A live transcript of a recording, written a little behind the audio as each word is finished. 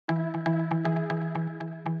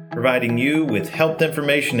providing you with health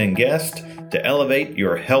information and guests to elevate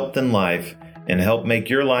your health and life and help make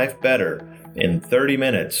your life better in 30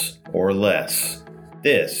 minutes or less.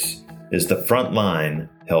 This is the Frontline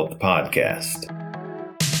Health Podcast.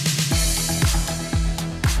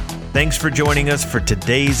 Thanks for joining us for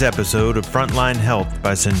today's episode of Frontline Health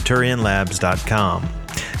by CenturionLabs.com.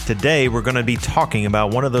 Today, we're going to be talking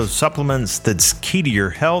about one of those supplements that's key to your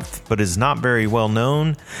health, but is not very well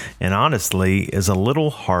known, and honestly, is a little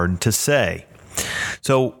hard to say.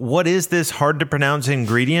 So, what is this hard to pronounce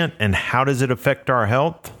ingredient, and how does it affect our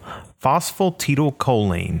health?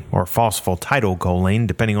 Phosphatidylcholine, or phosphatidylcholine,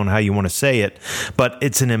 depending on how you want to say it, but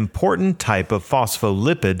it's an important type of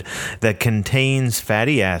phospholipid that contains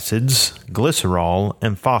fatty acids, glycerol,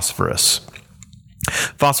 and phosphorus.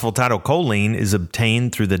 Phosphatidylcholine is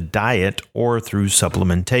obtained through the diet or through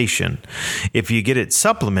supplementation. If you get it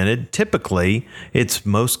supplemented, typically it's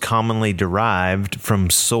most commonly derived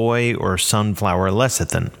from soy or sunflower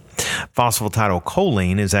lecithin.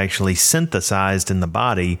 Phosphatidylcholine is actually synthesized in the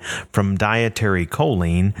body from dietary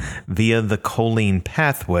choline via the choline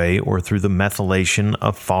pathway or through the methylation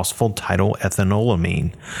of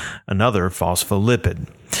phosphatidylethylamine, another phospholipid.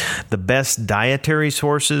 The best dietary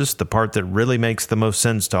sources, the part that really makes the most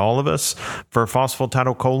sense to all of us for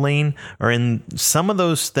phosphatidylcholine, are in some of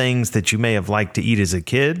those things that you may have liked to eat as a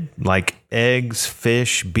kid, like eggs,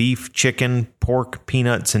 fish, beef, chicken, pork,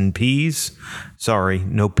 peanuts, and peas. Sorry,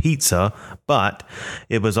 no pizza, but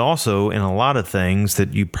it was also in a lot of things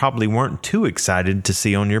that you probably weren't too excited to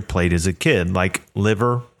see on your plate as a kid, like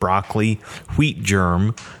liver, broccoli, wheat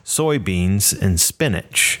germ, soybeans, and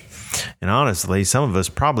spinach. And honestly, some of us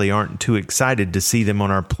probably aren't too excited to see them on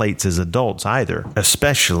our plates as adults either,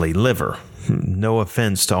 especially liver. No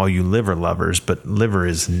offense to all you liver lovers, but liver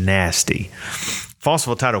is nasty.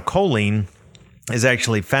 Phosphatidylcholine is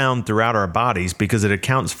actually found throughout our bodies because it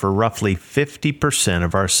accounts for roughly 50%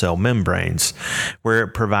 of our cell membranes, where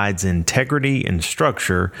it provides integrity and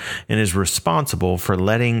structure and is responsible for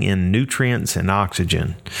letting in nutrients and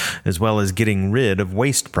oxygen, as well as getting rid of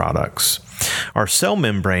waste products. Our cell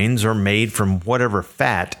membranes are made from whatever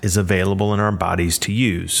fat is available in our bodies to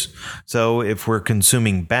use. So if we're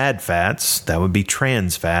consuming bad fats, that would be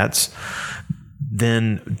trans fats,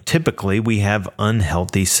 then typically we have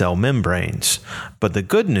unhealthy cell membranes. But the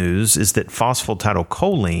good news is that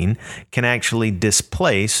phosphatidylcholine can actually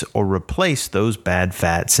displace or replace those bad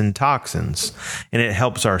fats and toxins, and it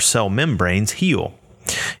helps our cell membranes heal.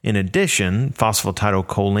 In addition,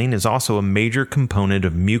 phosphatidylcholine is also a major component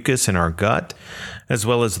of mucus in our gut, as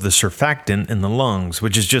well as the surfactant in the lungs,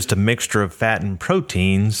 which is just a mixture of fat and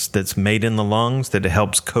proteins that's made in the lungs that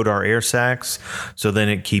helps coat our air sacs, so then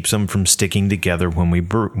it keeps them from sticking together when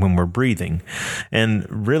we're breathing. And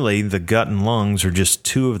really, the gut and lungs are just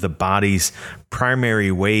two of the body's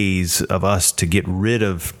primary ways of us to get rid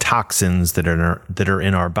of toxins that are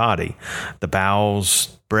in our body. The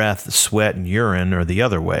bowels, breath, sweat, and urine are the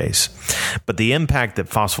other ways. But the impact that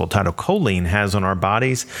phosphatidylcholine has on our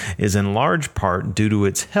bodies is in large part due to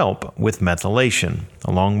its help with methylation,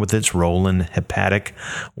 along with its role in hepatic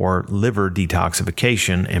or liver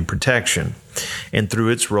detoxification and protection, and through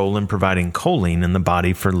its role in providing choline in the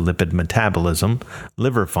body for lipid metabolism,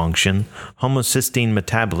 liver function, homocysteine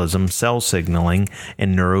metabolism, cell signaling,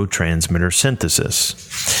 and neurotransmitter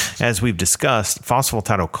synthesis. As we've discussed,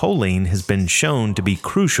 phosphatidylcholine has been shown to be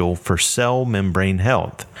crucial for cell membrane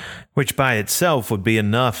health, which by itself would be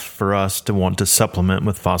enough for us to want to supplement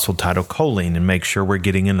with phosphatidylcholine and make sure we're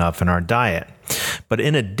getting enough in our diet. But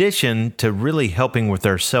in addition to really helping with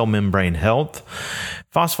our cell membrane health,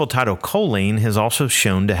 phosphatidylcholine has also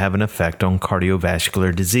shown to have an effect on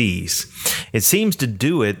cardiovascular disease. It seems to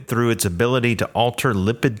do it through its ability to alter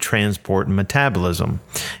lipid transport and metabolism,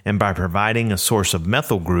 and by providing a source of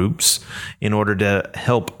methyl groups in order to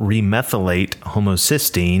help remethylate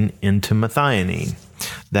homocysteine into methionine,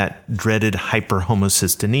 that dreaded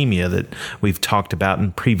hyperhomocystinemia that we've talked about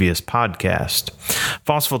in previous podcasts.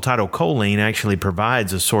 Phosphatidylcholine actually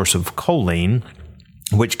provides a source of choline,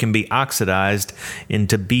 which can be oxidized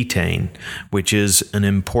into betaine, which is an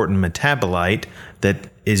important metabolite that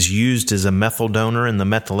is used as a methyl donor in the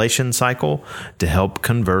methylation cycle to help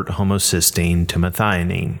convert homocysteine to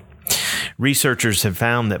methionine. Researchers have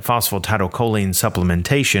found that phosphatidylcholine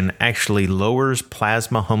supplementation actually lowers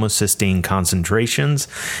plasma homocysteine concentrations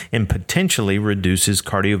and potentially reduces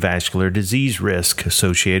cardiovascular disease risk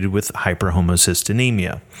associated with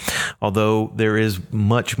hyperhomocystinemia, although there is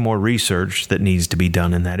much more research that needs to be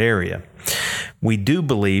done in that area. We do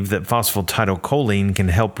believe that phosphatidylcholine can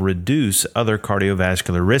help reduce other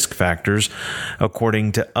cardiovascular risk factors,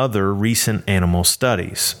 according to other recent animal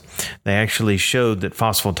studies. They actually showed that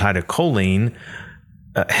phosphatidylcholine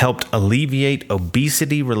helped alleviate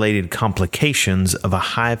obesity-related complications of a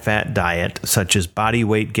high-fat diet, such as body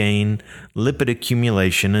weight gain, lipid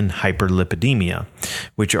accumulation, and hyperlipidemia,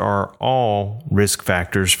 which are all risk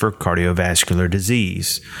factors for cardiovascular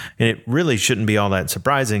disease. And it really shouldn't be all that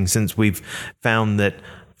surprising, since we've found that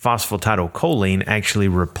phosphatidylcholine actually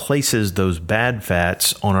replaces those bad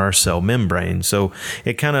fats on our cell membrane. So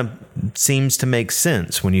it kind of seems to make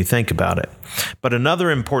sense when you think about it. But another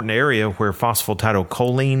important area where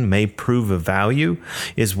phosphatidylcholine may prove of value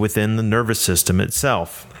is within the nervous system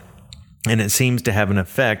itself. And it seems to have an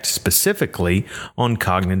effect specifically on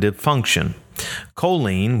cognitive function.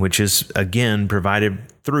 Choline, which is again provided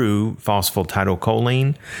through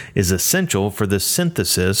phosphatidylcholine, is essential for the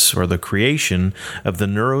synthesis or the creation of the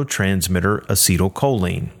neurotransmitter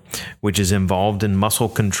acetylcholine, which is involved in muscle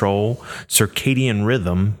control, circadian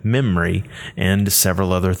rhythm, memory, and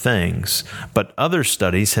several other things. But other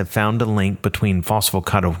studies have found a link between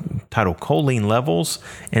phosphatidylcholine levels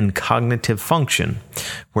and cognitive function,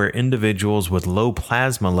 where individuals with low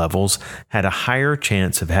plasma levels had a higher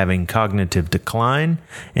chance of having cognitive decline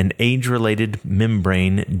and age-related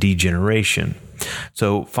membrane degeneration.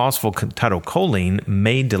 So phosphatidylcholine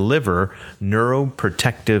may deliver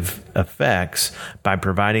neuroprotective effects by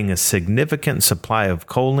providing a significant supply of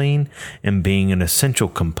choline and being an essential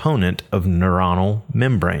component of neuronal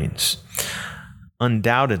membranes.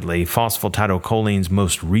 Undoubtedly, phosphatidylcholine's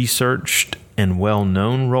most researched and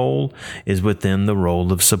well-known role is within the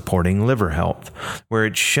role of supporting liver health, where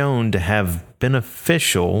it's shown to have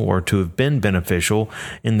beneficial or to have been beneficial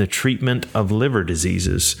in the treatment of liver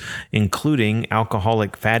diseases, including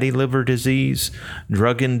alcoholic fatty liver disease,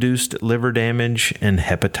 drug-induced liver damage, and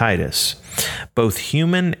hepatitis. Both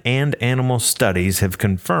human and animal studies have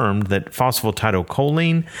confirmed that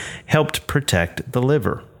phosphatidylcholine helped protect the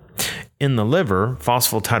liver. In the liver,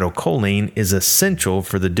 phosphatidylcholine is essential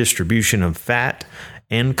for the distribution of fat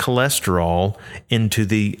and cholesterol into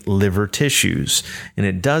the liver tissues. And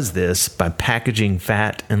it does this by packaging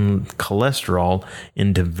fat and cholesterol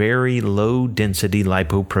into very low-density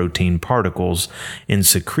lipoprotein particles and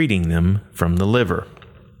secreting them from the liver.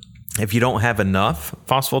 If you don't have enough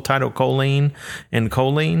phosphatidylcholine and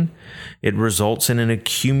choline, it results in an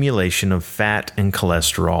accumulation of fat and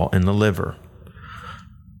cholesterol in the liver.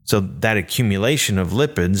 So that accumulation of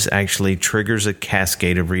lipids actually triggers a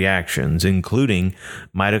cascade of reactions, including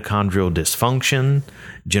mitochondrial dysfunction,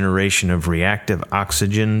 generation of reactive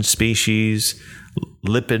oxygen species,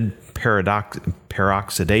 lipid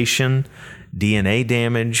peroxidation, DNA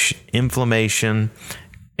damage, inflammation,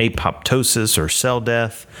 apoptosis or cell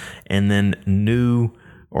death, and then new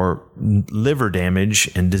or liver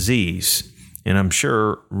damage and disease. And I'm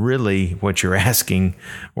sure really what you're asking,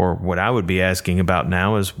 or what I would be asking about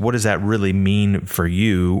now, is what does that really mean for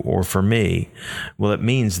you or for me? Well, it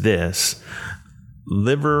means this.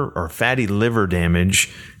 Liver or fatty liver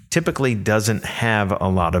damage typically doesn't have a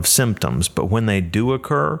lot of symptoms, but when they do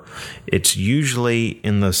occur, it's usually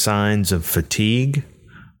in the signs of fatigue,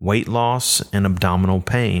 weight loss, and abdominal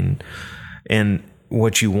pain. And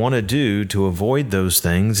what you want to do to avoid those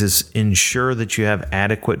things is ensure that you have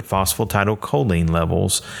adequate phosphatidylcholine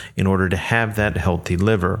levels in order to have that healthy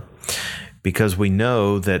liver. Because we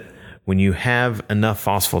know that when you have enough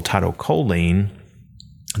phosphatidylcholine,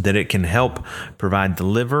 that it can help provide the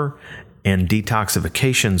liver and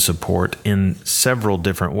detoxification support in several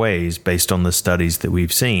different ways based on the studies that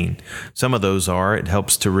we've seen. Some of those are, it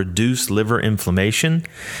helps to reduce liver inflammation,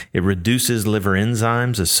 it reduces liver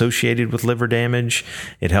enzymes associated with liver damage,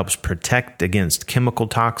 it helps protect against chemical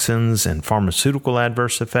toxins and pharmaceutical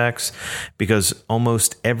adverse effects, because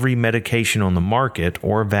almost every medication on the market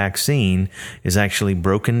or vaccine is actually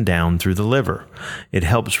broken down through the liver. It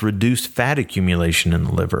helps reduce fat accumulation in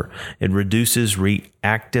the liver. It reduces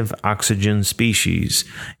reactive oxygen species.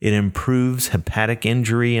 It improves hepatic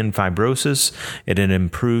injury and fibrosis. It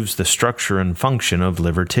improves the structure and function of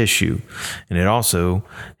liver tissue. And it also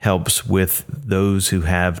helps with those who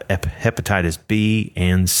have hepatitis B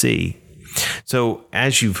and C. So,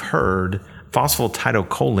 as you've heard,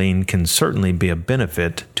 phosphatidylcholine can certainly be a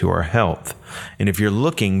benefit to our health. And if you're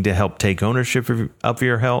looking to help take ownership of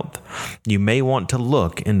your health, you may want to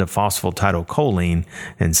look into phosphatidylcholine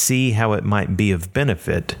and see how it might be of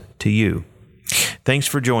benefit to you. Thanks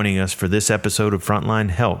for joining us for this episode of Frontline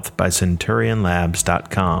Health by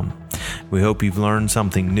CenturionLabs.com. We hope you've learned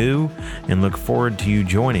something new and look forward to you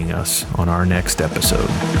joining us on our next episode.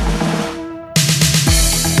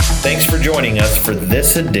 Thanks for joining us for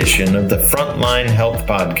this edition of the Frontline Health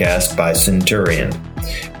Podcast by Centurion,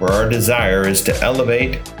 where our desire is to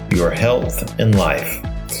elevate your health and life.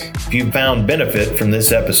 If you found benefit from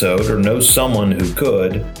this episode or know someone who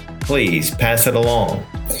could, please pass it along.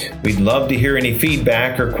 We'd love to hear any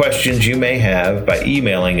feedback or questions you may have by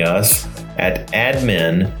emailing us at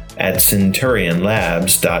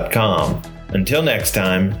admin@centurionlabs.com. Until next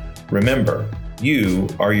time, remember, you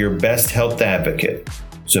are your best health advocate.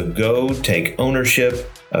 So go take ownership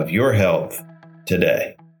of your health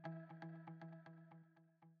today.